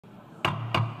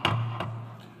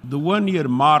The one-year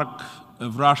mark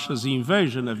of Russia's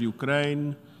invasion of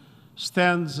Ukraine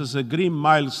stands as a grim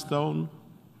milestone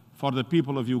for the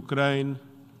people of Ukraine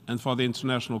and for the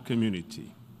international community.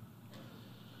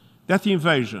 That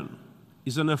invasion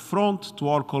is an affront to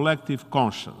our collective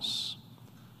conscience.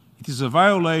 It is a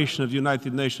violation of the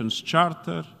United Nations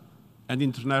Charter and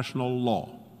international law,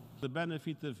 for the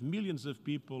benefit of millions of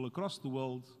people across the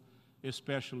world,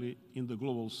 especially in the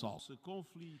global south.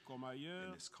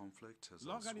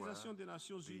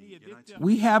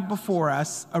 We have before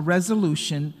us a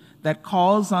resolution that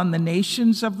calls on the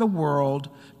nations of the world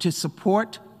to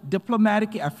support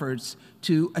diplomatic efforts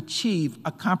to achieve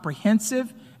a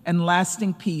comprehensive and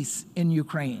lasting peace in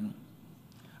Ukraine,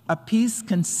 a peace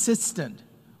consistent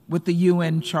with the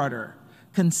UN Charter,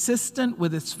 consistent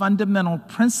with its fundamental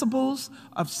principles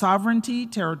of sovereignty,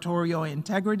 territorial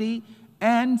integrity,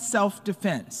 and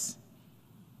self-defense.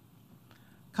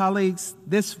 Colleagues,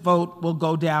 this vote will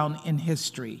go down in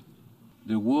history.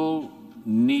 The world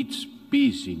needs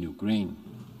peace in Ukraine,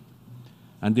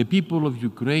 and the people of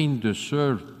Ukraine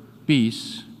deserve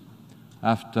peace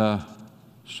after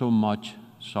so much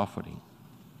suffering.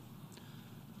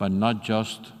 But not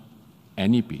just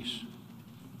any peace.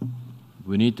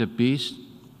 We need a peace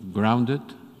grounded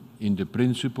in the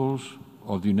principles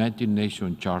of the United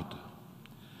Nations Charter.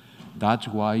 That's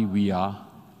why we are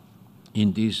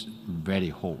in this very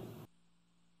hall.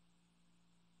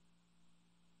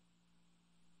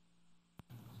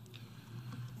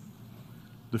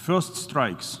 The first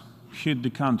strikes hit the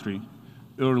country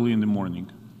early in the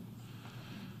morning.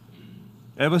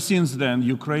 Ever since then,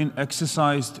 Ukraine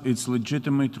exercised its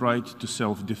legitimate right to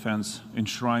self-defense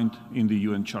enshrined in the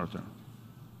UN Charter.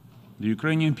 The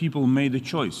Ukrainian people made a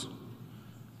choice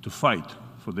to fight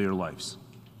for their lives.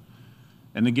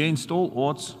 And against all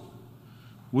odds,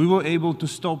 we were able to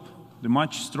stop the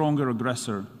much stronger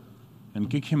aggressor and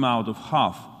kick him out of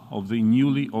half of the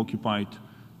newly occupied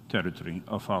territory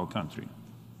of our country.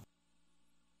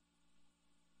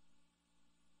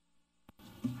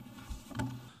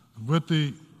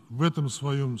 В этом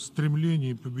своем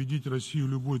стремлении победить Россию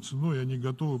любой ценой они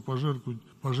готовы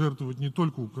пожертвовать не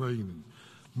только Украиной,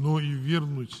 но и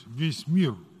вернуть весь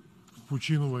мир в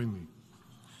пучину войны.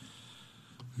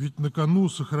 Ведь на кону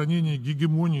сохранение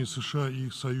гегемонии США и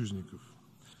их союзников.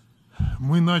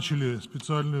 Мы начали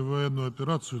специальную военную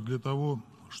операцию для того,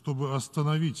 чтобы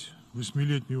остановить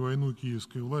 8-летнюю войну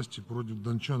киевской власти против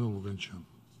дончан и луганчан.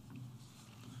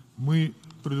 Мы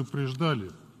предупреждали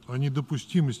о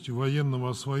недопустимости военного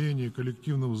освоения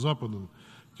коллективным Западом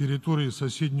территории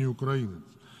соседней Украины,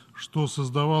 что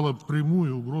создавало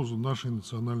прямую угрозу нашей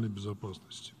национальной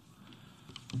безопасности.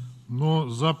 Но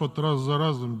Запад раз за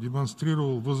разом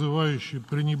демонстрировал вызывающее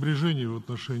пренебрежение в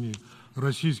отношении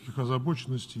российских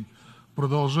озабоченностей,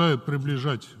 продолжая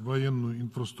приближать военную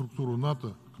инфраструктуру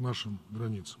НАТО к нашим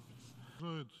границам.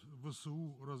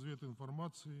 ВСУ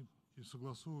развединформации и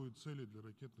согласовывают цели для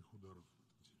ракетных ударов.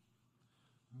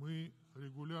 Мы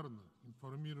регулярно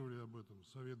информировали об этом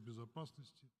Совет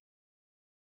Безопасности.